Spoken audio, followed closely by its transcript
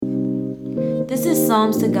This is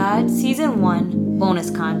Psalms to God, Season 1, bonus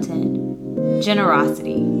content,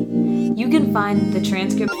 Generosity. You can find the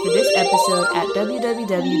transcript for this episode at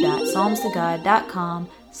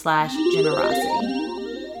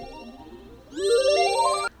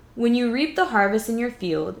www.psalmstogod.com/generosity. When you reap the harvest in your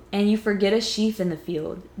field, and you forget a sheaf in the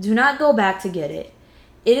field, do not go back to get it.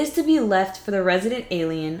 It is to be left for the resident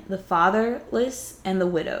alien, the fatherless, and the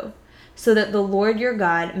widow, so that the Lord your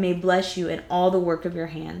God may bless you in all the work of your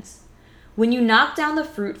hands. When you knock down the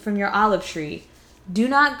fruit from your olive tree, do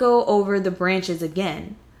not go over the branches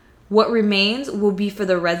again. What remains will be for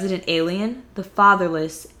the resident alien, the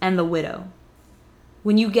fatherless, and the widow.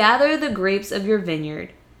 When you gather the grapes of your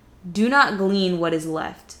vineyard, do not glean what is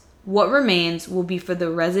left. What remains will be for the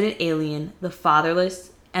resident alien, the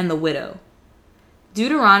fatherless, and the widow.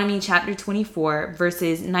 Deuteronomy chapter 24,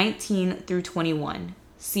 verses 19 through 21,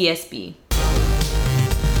 CSB.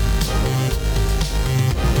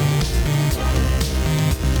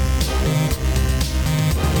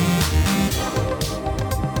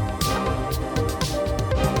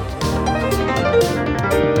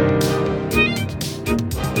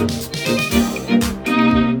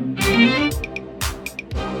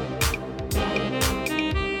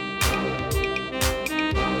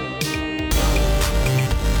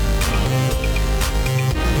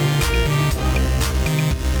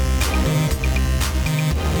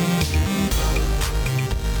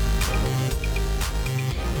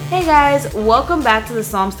 Hey guys, welcome back to the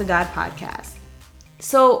Psalms to God podcast.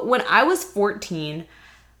 So when I was 14,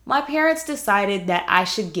 my parents decided that I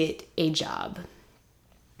should get a job.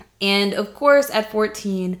 And of course, at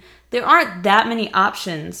 14, there aren't that many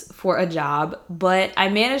options for a job, but I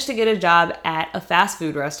managed to get a job at a fast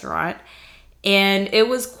food restaurant. And it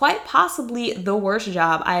was quite possibly the worst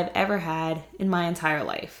job I have ever had in my entire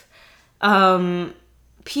life.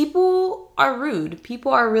 People are rude.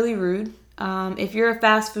 People are really rude. If you're a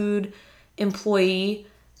fast food employee,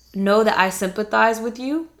 know that I sympathize with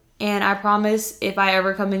you. And I promise if I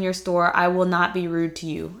ever come in your store, I will not be rude to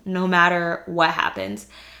you, no matter what happens.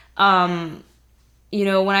 When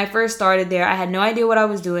I first started there, I had no idea what I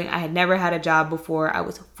was doing. I had never had a job before I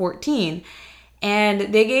was 14.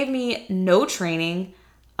 And they gave me no training.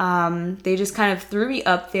 They just kind of threw me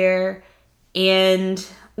up there. And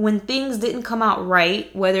when things didn't come out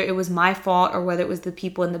right, whether it was my fault or whether it was the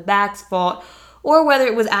people in the back's fault, or whether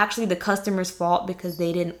it was actually the customer's fault because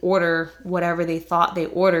they didn't order whatever they thought they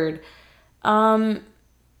ordered, most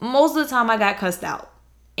of the time I got cussed out.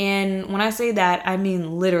 And when I say that, I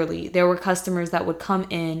mean literally. There were customers that would come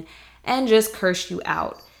in and just curse you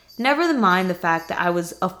out. Never mind the fact that I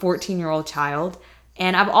was a 14-year-old child,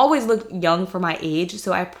 and I've always looked young for my age,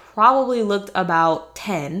 so I probably looked about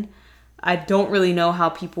 10. I don't really know how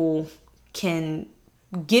people can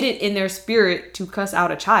get it in their spirit to cuss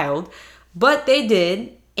out a child, but they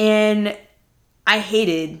did, and I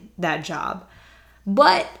hated that job.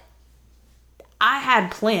 But I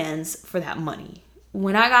had plans for that money.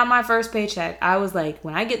 When I got my first paycheck, I was like,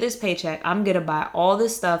 when I get this paycheck, I'm going to buy all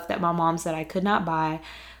this stuff that my mom said I could not buy,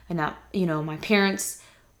 and that, my parents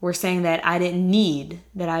were saying that I didn't need,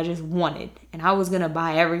 that I just wanted, and I was going to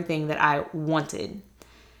buy everything that I wanted.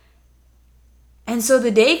 And so the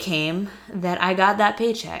day came that I got that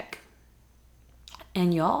paycheck.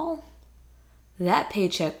 And y'all, that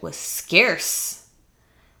paycheck was scarce.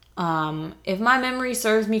 If my memory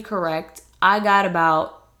serves me correct, I got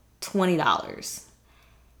about $20.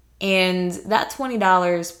 And that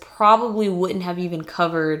 $20 probably wouldn't have even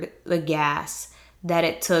covered the gas that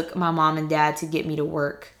it took my mom and dad to get me to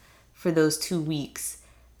work for those 2 weeks.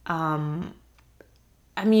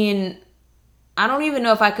 I don't even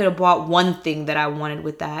know if I could have bought one thing that I wanted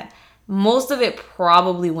with that. Most of it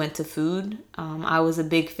probably went to food. I was a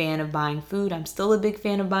big fan of buying food. I'm still a big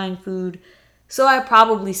fan of buying food. So I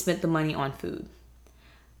probably spent the money on food.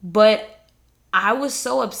 But I was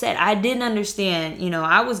so upset. I didn't understand.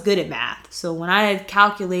 I was good at math. So when I had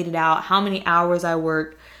calculated out how many hours I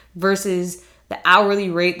worked versus the hourly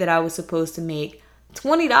rate that I was supposed to make,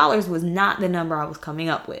 $20 was not the number I was coming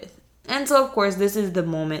up with. And so, of course, this is the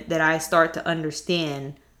moment that I start to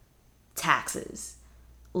understand taxes.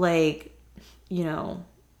 America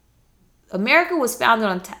was founded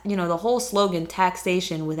on, the whole slogan,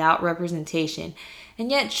 taxation without representation. And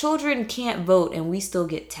yet children can't vote and we still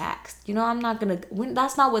get taxed.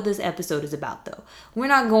 That's not what this episode is about, though. We're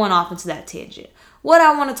not going off into that tangent. What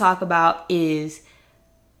I want to talk about is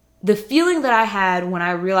the feeling that I had when I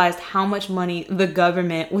realized how much money the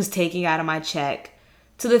government was taking out of my check,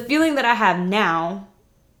 to the feeling that I have now,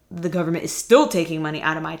 the government is still taking money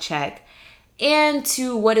out of my check, and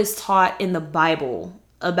to what is taught in the Bible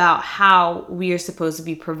about how we are supposed to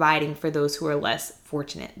be providing for those who are less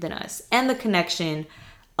fortunate than us and the connection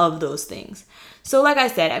of those things. So like I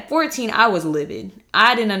said, at 14, I was livid.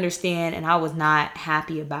 I didn't understand and I was not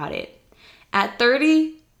happy about it. At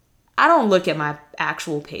 30, I don't look at my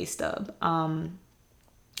actual pay stub.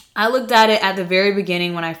 I looked at it at the very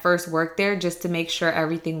beginning when I first worked there just to make sure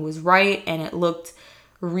everything was right and it looked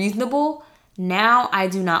reasonable. Now I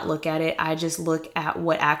do not look at it. I just look at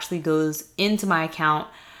what actually goes into my account,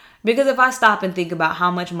 because if I stop and think about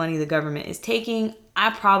how much money the government is taking, I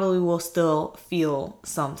probably will still feel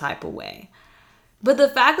some type of way. But the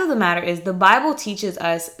fact of the matter is, the Bible teaches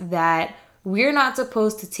us that we're not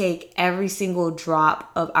supposed to take every single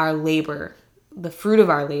drop of our labor, the fruit of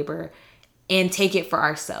our labor, and take it for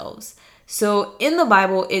ourselves. So in the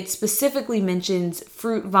Bible, it specifically mentions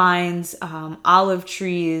fruit vines, olive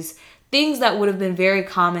trees, things that would have been very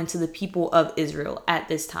common to the people of Israel at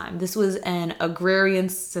this time. This was an agrarian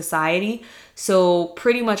society, so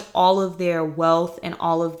pretty much all of their wealth and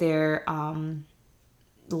all of their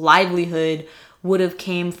livelihood would have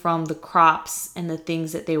came from the crops and the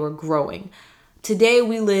things that they were growing. Today,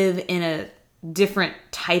 we live in a different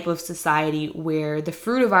type of society where the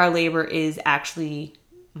fruit of our labor is actually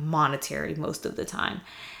monetary most of the time.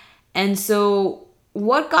 And so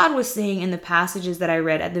what God was saying in the passages that I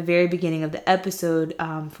read at the very beginning of the episode,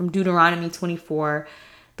 from Deuteronomy 24,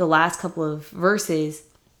 the last couple of verses,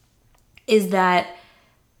 is that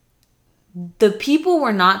the people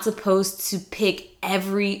were not supposed to pick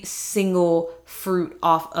every single fruit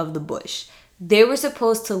off of the bush. They were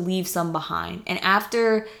supposed to leave some behind. And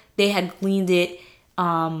after they had gleaned it,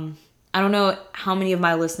 I don't know how many of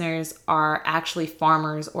my listeners are actually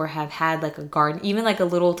farmers or have had like a garden, even like a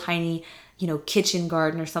little tiny, kitchen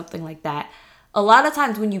garden or something like that. A lot of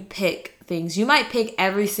times when you pick things, you might pick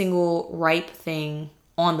every single ripe thing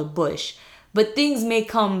on the bush, but things may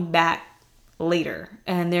come back later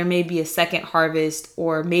and there may be a second harvest,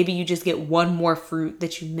 or maybe you just get one more fruit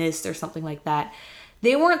that you missed or something like that.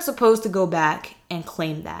 They weren't supposed to go back and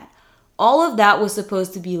claim that. All of that was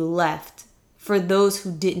supposed to be left for those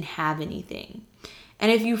who didn't have anything.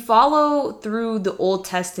 And if you follow through the Old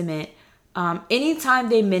Testament, anytime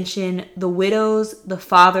they mention the widows, the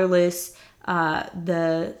fatherless,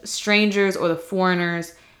 the strangers or the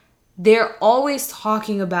foreigners, they're always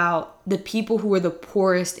talking about the people who were the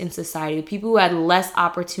poorest in society, the people who had less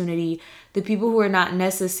opportunity, the people who were not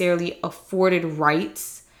necessarily afforded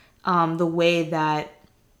rights the way that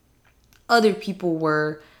other people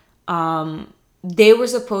were. They were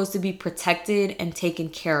supposed to be protected and taken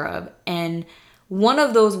care of. And one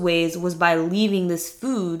of those ways was by leaving this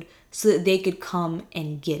food so that they could come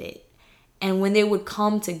and get it. And when they would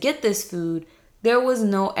come to get this food, there was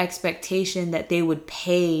no expectation that they would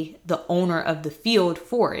pay the owner of the field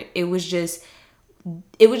for it. It was just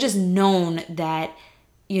known that,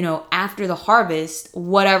 after the harvest,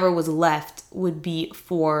 whatever was left would be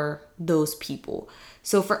for those people.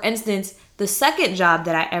 So for instance, the second job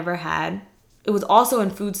that I ever had, it was also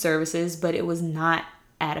in food services, but it was not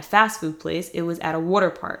at a fast food place. It was at a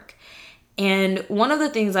water park. And one of the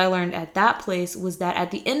things I learned at that place was that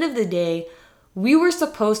at the end of the day, we were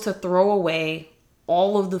supposed to throw away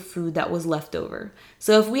all of the food that was left over.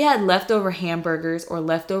 So if we had leftover hamburgers or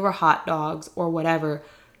leftover hot dogs or whatever,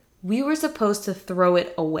 we were supposed to throw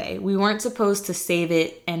it away. We weren't supposed to save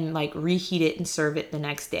it and reheat it and serve it the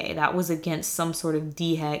next day. That was against some sort of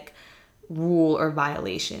DHEC rule or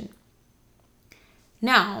violation.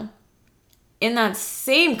 Now, in that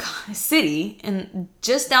same city and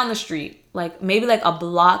just down the street, maybe a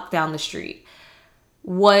block down the street,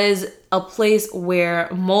 was a place where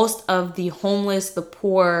most of the homeless, the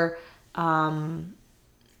poor, there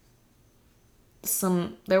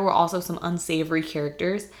were also some unsavory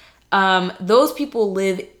characters. Those people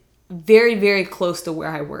live very, very close to where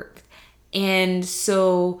I worked. And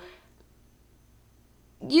so,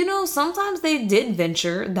 sometimes they did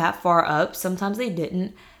venture that far up. Sometimes they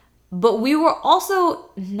didn't. But we were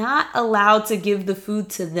also not allowed to give the food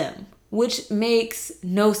to them, which makes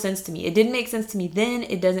no sense to me. It didn't make sense to me then.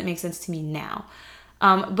 It doesn't make sense to me now.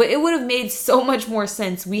 But it would have made so much more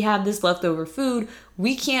sense. We have this leftover food.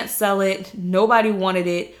 We can't sell it. Nobody wanted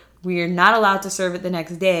it. We are not allowed to serve it the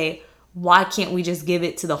next day. Why can't we just give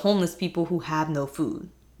it to the homeless people who have no food?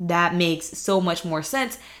 That makes so much more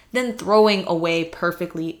sense than throwing away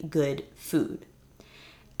perfectly good food.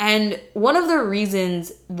 And one of the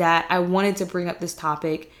reasons that I wanted to bring up this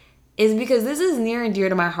topic is because this is near and dear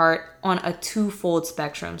to my heart on a twofold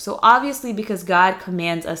spectrum. So obviously because God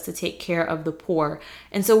commands us to take care of the poor.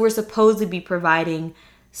 And so we're supposed to be providing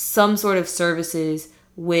some sort of services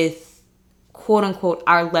with quote unquote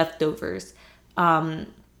our leftovers.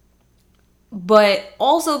 but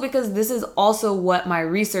also because this is also what my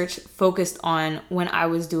research focused on when I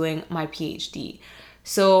was doing my PhD.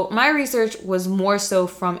 So my research was more so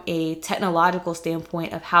from a technological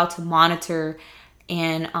standpoint of how to monitor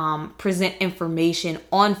and present information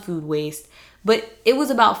on food waste, but it was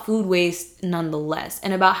about food waste nonetheless,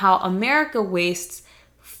 and about how America wastes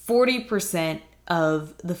 40%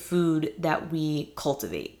 of the food that we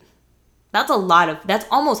cultivate. That's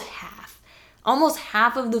almost half. Almost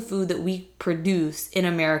half of the food that we produce in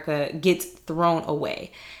America gets thrown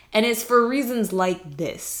away. And it's for reasons like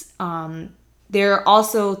this. There are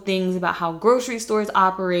also things about how grocery stores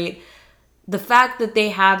operate. The fact that they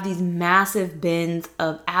have these massive bins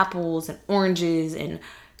of apples and oranges and,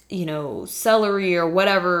 celery or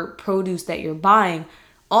whatever produce that you're buying,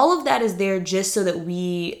 all of that is there just so that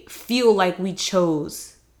we feel like we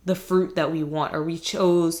chose the fruit that we want, or we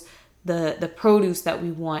chose the produce that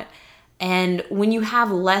we want. And when you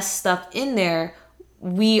have less stuff in there,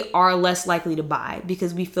 we are less likely to buy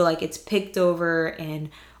because we feel like it's picked over and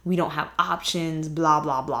we don't have options, blah,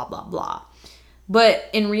 blah, blah, blah, blah. But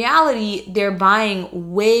in reality, they're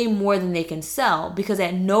buying way more than they can sell, because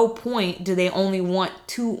at no point do they only want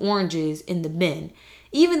 2 oranges in the bin.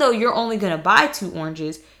 Even though you're only going to buy 2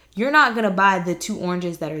 oranges, you're not going to buy the 2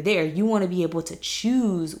 oranges that are there. You want to be able to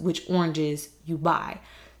choose which oranges you buy.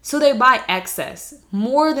 So they buy excess,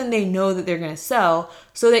 more than they know that they're going to sell,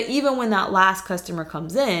 so that even when that last customer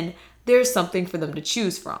comes in, there's something for them to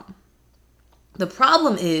choose from. The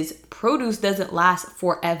problem is produce doesn't last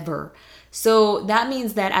forever. So that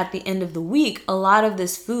means that at the end of the week, a lot of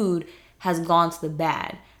this food has gone to the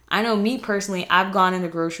bad. I know me personally, I've gone into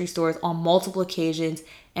grocery stores on multiple occasions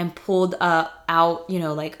and pulled out,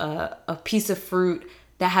 like a piece of fruit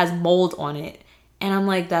that has mold on it. And I'm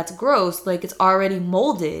like, that's gross. Like, it's already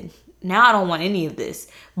molded. Now I don't want any of this.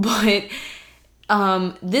 But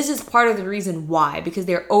this is part of the reason why, because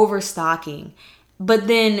they're overstocking. But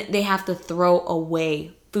then they have to throw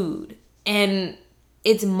away food. And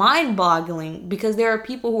it's mind-boggling because there are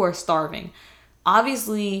people who are starving.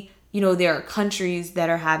 Obviously, there are countries that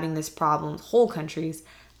are having this problem, whole countries.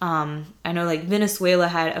 I know like Venezuela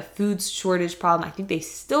had a food shortage problem. I think they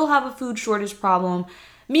still have a food shortage problem.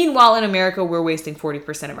 Meanwhile, in America, we're wasting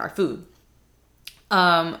 40% of our food.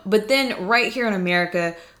 But then right here in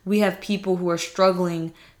America, we have people who are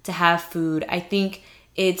struggling to have food. I think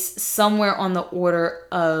it's somewhere on the order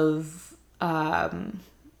of,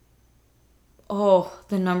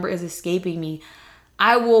 the number is escaping me.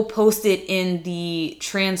 I will post it in the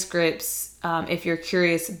transcripts if you're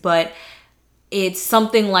curious, but it's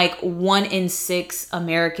something like 1 in 6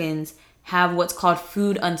 Americans have what's called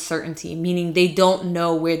food uncertainty, meaning they don't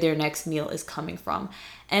know where their next meal is coming from.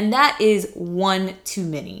 And that is 1 too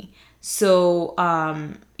many. So,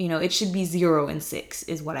 it should be 0 in 6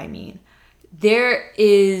 is what I mean. There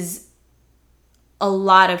is a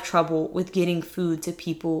lot of trouble with getting food to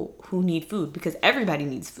people who need food, because everybody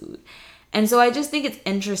needs food. And so I just think it's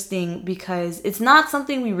interesting because it's not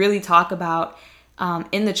something we really talk about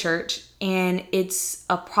in the church. And it's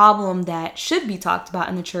a problem that should be talked about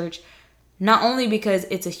in the church, not only because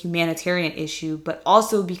it's a humanitarian issue, but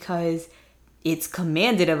also because it's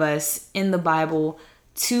commanded of us in the Bible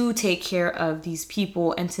to take care of these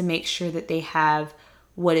people and to make sure that they have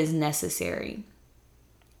what is necessary.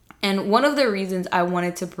 And one of the reasons I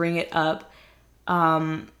wanted to bring it up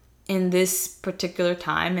in this particular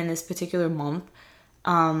time, in this particular month,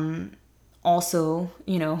 also,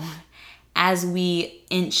 as we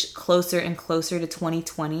inch closer and closer to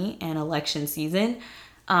 2020 and election season,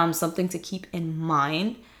 something to keep in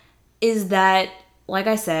mind is that, like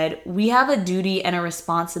I said, we have a duty and a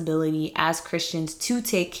responsibility as Christians to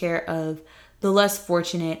take care of the less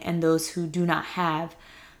fortunate and those who do not have.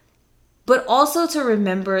 But also to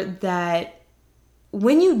remember that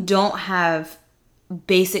when you don't have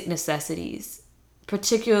basic necessities,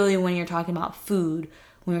 particularly when you're talking about food,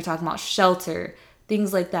 when you're talking about shelter,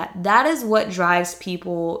 things like that, that is what drives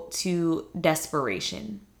people to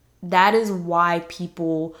desperation. That is why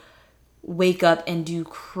people wake up and do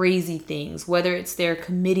crazy things, whether it's they're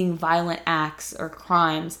committing violent acts or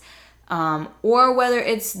crimes, or whether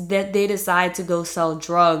it's that they decide to go sell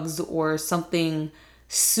drugs or something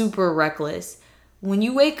super reckless. When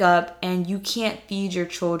you wake up and you can't feed your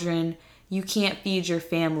children, you can't feed your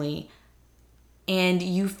family, and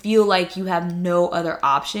you feel like you have no other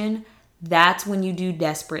option, that's when you do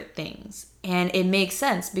desperate things. And it makes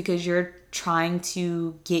sense because you're trying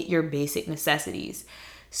to get your basic necessities.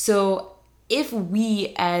 So if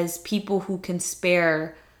we, as people who can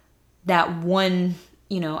spare that one,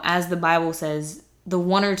 as the Bible says, the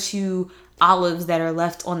 1 or 2 olives that are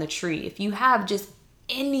left on the tree, if you have just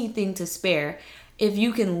anything to spare, if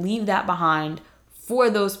you can leave that behind for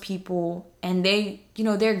those people, and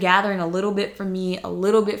they're gathering a little bit from me, a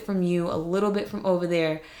little bit from you, a little bit from over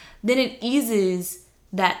there, then it eases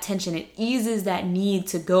that tension. It eases that need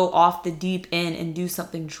to go off the deep end and do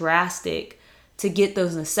something drastic to get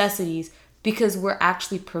those necessities, because we're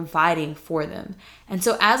actually providing for them. And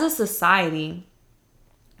so as a society,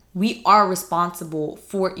 we are responsible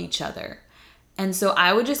for each other. And so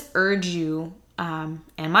I would just urge you and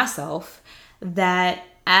myself that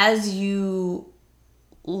as you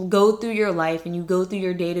go through your life and you go through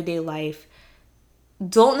your day-to-day life,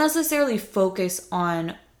 don't necessarily focus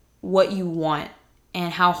on what you want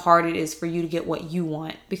and how hard it is for you to get what you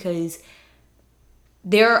want, because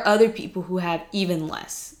there are other people who have even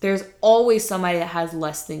less. There's always somebody that has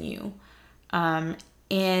less than you.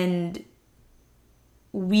 And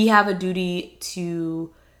we have a duty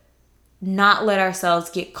to not let ourselves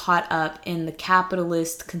get caught up in the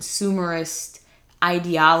capitalist, consumerist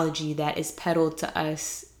ideology that is peddled to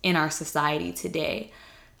us in our society today.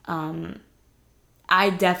 I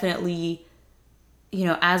definitely,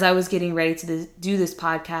 as I was getting ready to do this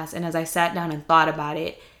podcast, and as I sat down and thought about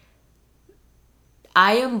it,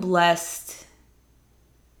 I am blessed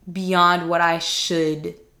beyond what I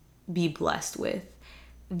should be blessed with.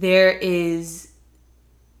 There is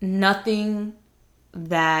nothing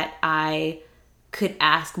that I could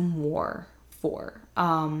ask more for.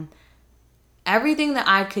 Everything that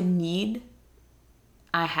I could need,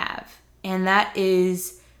 I have. And that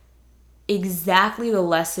is exactly the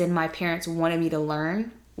lesson my parents wanted me to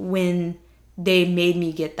learn when they made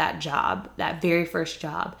me get that job, that very first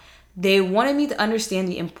job. They wanted me to understand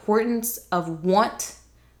the importance of want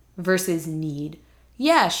versus need.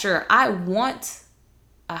 Yeah, sure, I want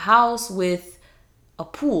a house with a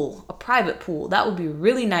pool, a private pool. That would be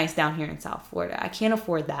really nice down here in South Florida. I can't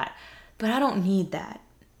afford that, but I don't need that.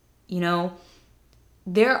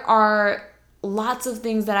 There are lots of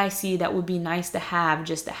things that I see that would be nice to have,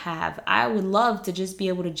 just to have. I would love to just be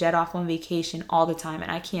able to jet off on vacation all the time,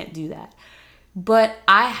 and I can't do that. But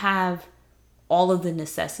I have all of the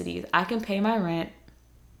necessities. I can pay my rent.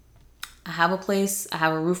 I have a place. I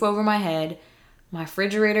have a roof over my head. My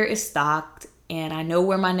refrigerator is stocked, and I know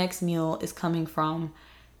where my next meal is coming from.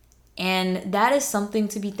 And that is something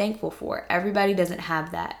to be thankful for. Everybody doesn't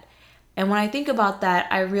have that. And when I think about that,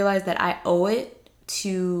 I realize that I owe it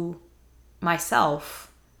to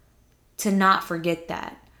myself to not forget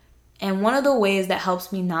that. And one of the ways that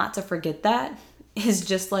helps me not to forget that is,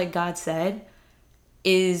 just like God said,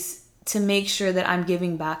 is to make sure that I'm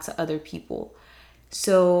giving back to other people.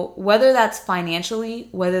 So whether that's financially,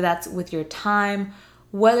 whether that's with your time,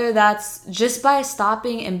 whether that's just by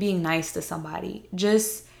stopping and being nice to somebody,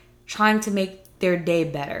 just trying to make their day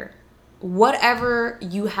better, whatever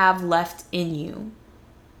you have left in you,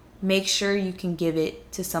 make sure you can give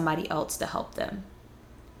it to somebody else to help them.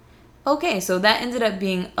 Okay, so that ended up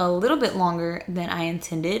being a little bit longer than I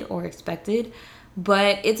intended or expected,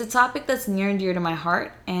 but it's a topic that's near and dear to my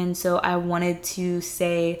heart, and so I wanted to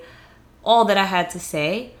say all that I had to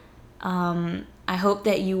say. I hope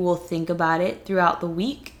that you will think about it throughout the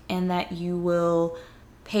week and that you will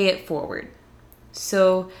pay it forward.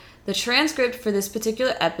 So the transcript for this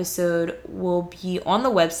particular episode will be on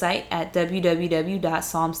the website at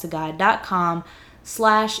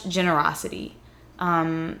www.psalmstoguide.com/generosity.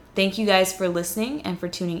 Thank you guys for listening and for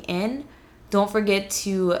tuning in. Don't forget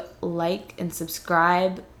to like and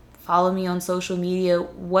subscribe, follow me on social media,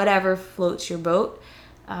 whatever floats your boat.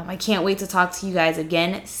 I can't wait to talk to you guys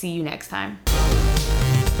again. See you next time.